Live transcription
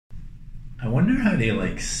I wonder how they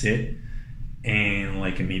like sit in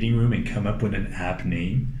like a meeting room and come up with an app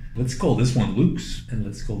name. Let's call this one Luke's and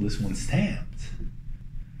let's call this one Stamped.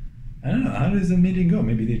 I don't know, how does the meeting go?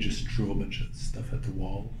 Maybe they just threw a bunch of stuff at the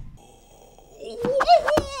wall.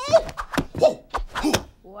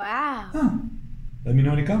 Wow. Huh. Let me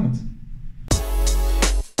know in the comments.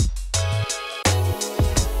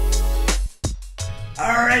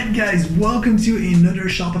 Alright guys, welcome to another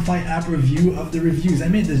Shopify app review of the reviews. I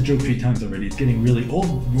made this joke 3 times already, it's getting really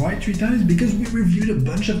old. Why 3 times? Because we reviewed a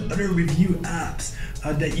bunch of other review apps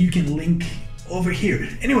that you can link over here.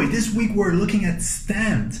 Anyway, this week we're looking at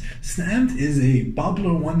Stamped. Stamped is a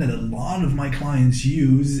popular one that a lot of my clients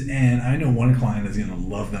use, and I know one client is gonna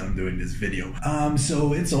love that I'm doing this video.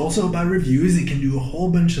 So it's also about reviews. It can do a whole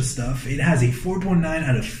bunch of stuff. It has a 4.9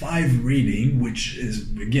 out of 5 rating, which is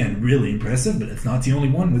again really impressive, but it's not the only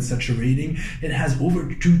one with such a rating. It has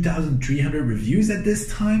over 2,300 reviews at this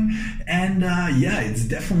time, and yeah, it's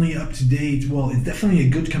definitely up to date. Well, it's definitely a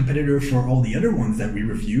good competitor for all the other ones that we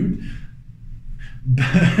reviewed.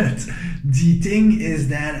 But the thing is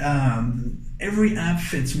that every app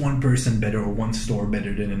fits one person better or one store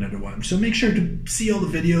better than another one. So make sure to see all the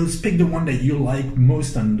videos, pick the one that you like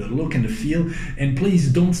most on the look and the feel, and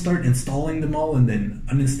please don't start installing them all and then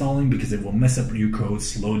uninstalling, because it will mess up your code,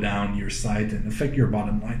 slow down your site, and affect your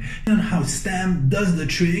bottom line. And how Stamped does the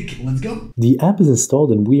trick, let's go. The app is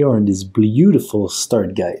installed and we are in this beautiful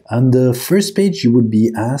start guide. On the first page, you would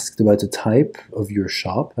be asked about the type of your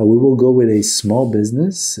shop. We will go with a small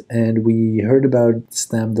business, and we heard about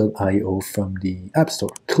Stamp.io from the App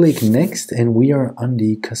Store. Click Next and we are on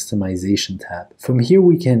the Customization tab. From here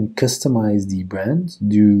we can customize the brand,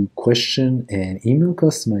 do question and email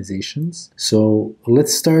customizations. So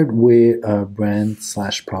let's start with a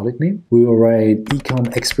brand/product name. We will write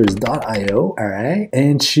ecomexperts.io, alright,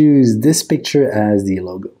 and choose this picture as the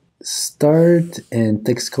logo. Start and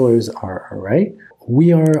text colors are alright.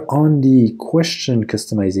 We are on the question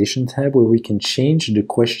customization tab, where we can change the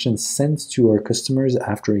questions sent to our customers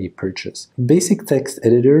after a purchase. Basic text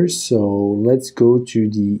editors, so let's go to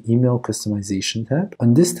the email customization tab.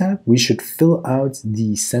 On this tab, we should fill out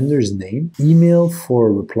the sender's name, email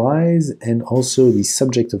for replies, and also the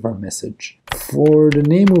subject of our message. For the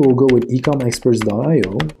name, we will go with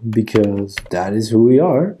ecomexperts.io because that is who we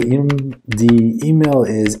are. The email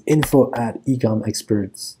is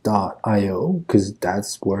info@ecomexperts.io because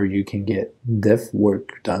that's where you can get dev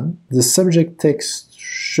work done. The subject text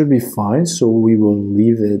should be fine, so we will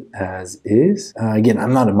leave it as is. Again,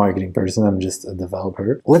 I'm not a marketing person, I'm just a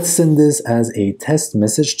developer. Let's send this as a test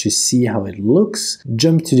message to see how it looks.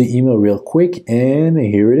 Jump to the email real quick, and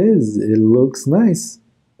here it is. It looks nice.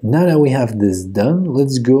 Now that we have this done,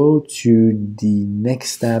 let's go to the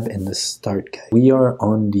next tab in the Start Guide. We are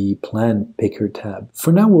on the Plan Picker tab.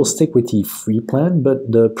 For now, we'll stick with the free plan,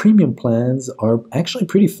 but the premium plans are actually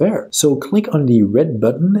pretty fair. So click on the red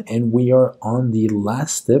button and we are on the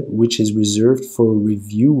last step, which is reserved for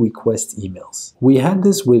review request emails. We had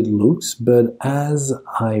this with Luke's, but as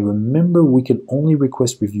I remember, we could only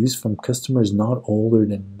request reviews from customers not older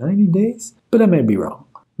than 90 days, but I might be wrong.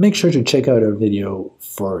 Make sure to check out our video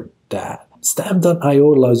for that.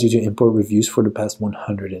 Stamp.io allows you to import reviews for the past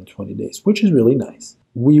 120 days, which is really nice.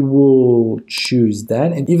 We will choose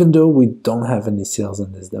that, and even though we don't have any sales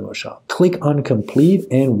in this demo shop, click on complete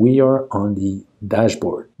and we are on the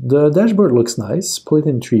dashboard. The dashboard looks nice, split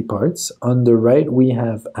in 3 parts. On the right we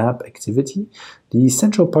have app activity. The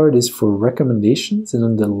central part is for recommendations, and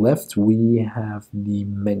on the left we have the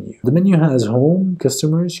menu. The menu has home,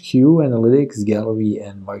 customers, queue, analytics, gallery,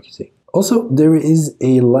 and marketing. Also, there is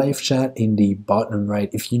a live chat in the bottom right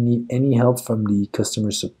if you need any help from the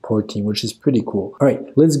customer support team, which is pretty cool. All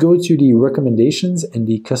right, let's go to the recommendations and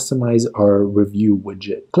the customize our review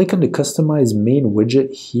widget. Click on the customize main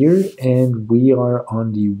widget here, and we are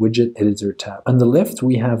on the widget editor tab. On the left,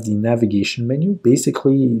 we have the navigation menu,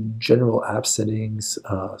 basically general app settings,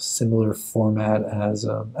 similar format as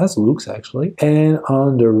Luke's actually. And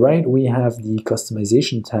on the right, we have the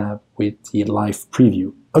customization tab with the live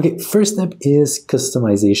preview. Okay, first step is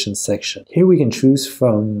customization section. Here we can choose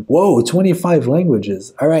from, 25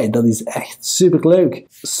 languages. All right, dat is echt superleuk.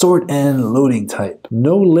 Sort and loading type.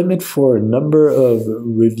 No limit for number of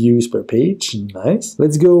reviews per page. Nice.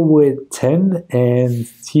 Let's go with 10 and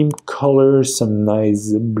theme color some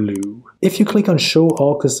nice blue. If you click on Show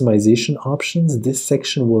All Customization Options, this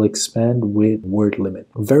section will expand with word limit,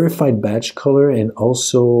 verified badge color, and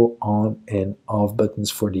also on and off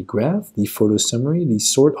buttons for the graph, the photo summary, the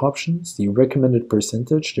sort options, the recommended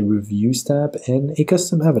percentage, the reviews tab, and a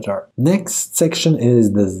custom avatar. Next section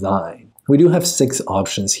is Design. We do have 6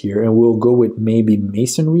 options here, and we'll go with maybe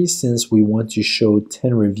masonry since we want to show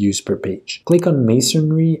 10 reviews per page. Click on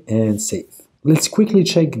masonry and save. Let's quickly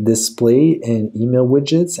check display and email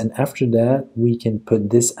widgets, and after that we can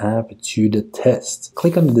put this app to the test.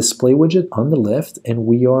 Click on the display widget on the left and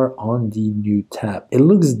we are on the new tab. It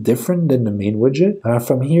looks different than the main widget.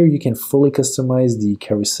 From here you can fully customize the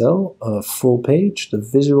carousel, full page, the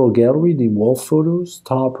visual gallery, the wall photos,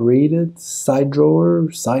 top rated, side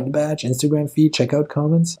drawer, side batch, Instagram feed, checkout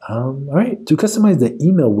comments. Alright, to customize the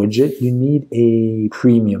email widget you need a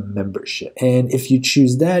premium membership, and if you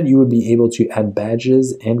choose that you will be able to add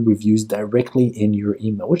badges and reviews directly in your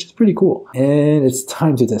email, which is pretty cool. And it's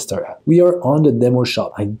time to test our app. We are on the demo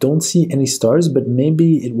shop. I don't see any stars, but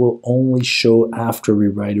maybe it will only show after we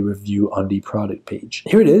write a review on the product page.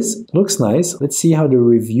 Here it is. Looks nice. Let's see how the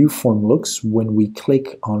review form looks when we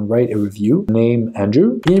click on write a review. Name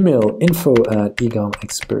Andrew, email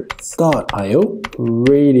info@ecomexperts.io,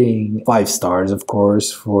 rating 5 stars of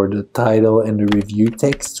course. For the title and the review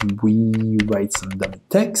text we write some dummy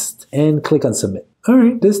text and click on submit.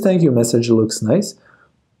 Alright, this thank you message looks nice.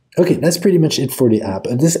 Okay, that's pretty much it for the app.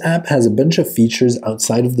 This app has a bunch of features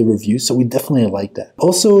outside of the review, so we definitely like that.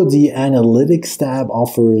 Also, the analytics tab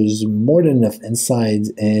offers more than enough insights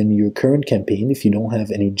in your current campaign if you don't have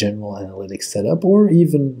any general analytics setup, or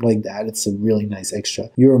even like that, it's a really nice extra.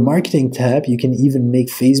 Your marketing tab, you can even make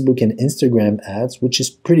Facebook and Instagram ads, which is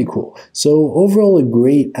pretty cool. So overall, a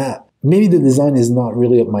great app. Maybe the design is not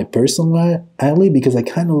really up my personal alley because I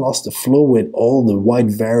kind of lost the flow with all the wide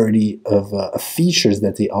variety of features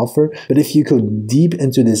that they offer. But if you go deep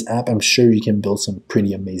into this app, I'm sure you can build some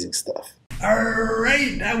pretty amazing stuff.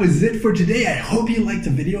 Alright, that was it for today. I hope you liked the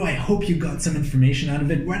video. I hope you got some information out of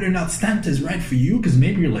it. Whether or not Stamped is right for you, because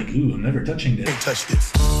maybe you're like, ooh, I'm never touching this. Don't touch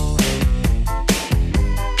this.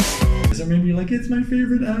 Or maybe you're like, it's my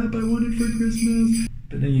favorite app, I want it for Christmas.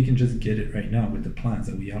 But then you can just get it right now with the plans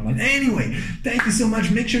that we outlined. Anyway, thank you so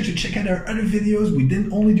much. Make sure to check out our other videos. We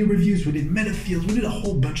didn't only do reviews, we did meta fields, we did a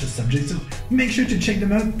whole bunch of subjects. So make sure to check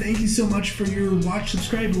them out. Thank you so much for your watch,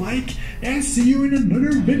 subscribe, like, and see you in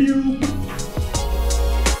another video.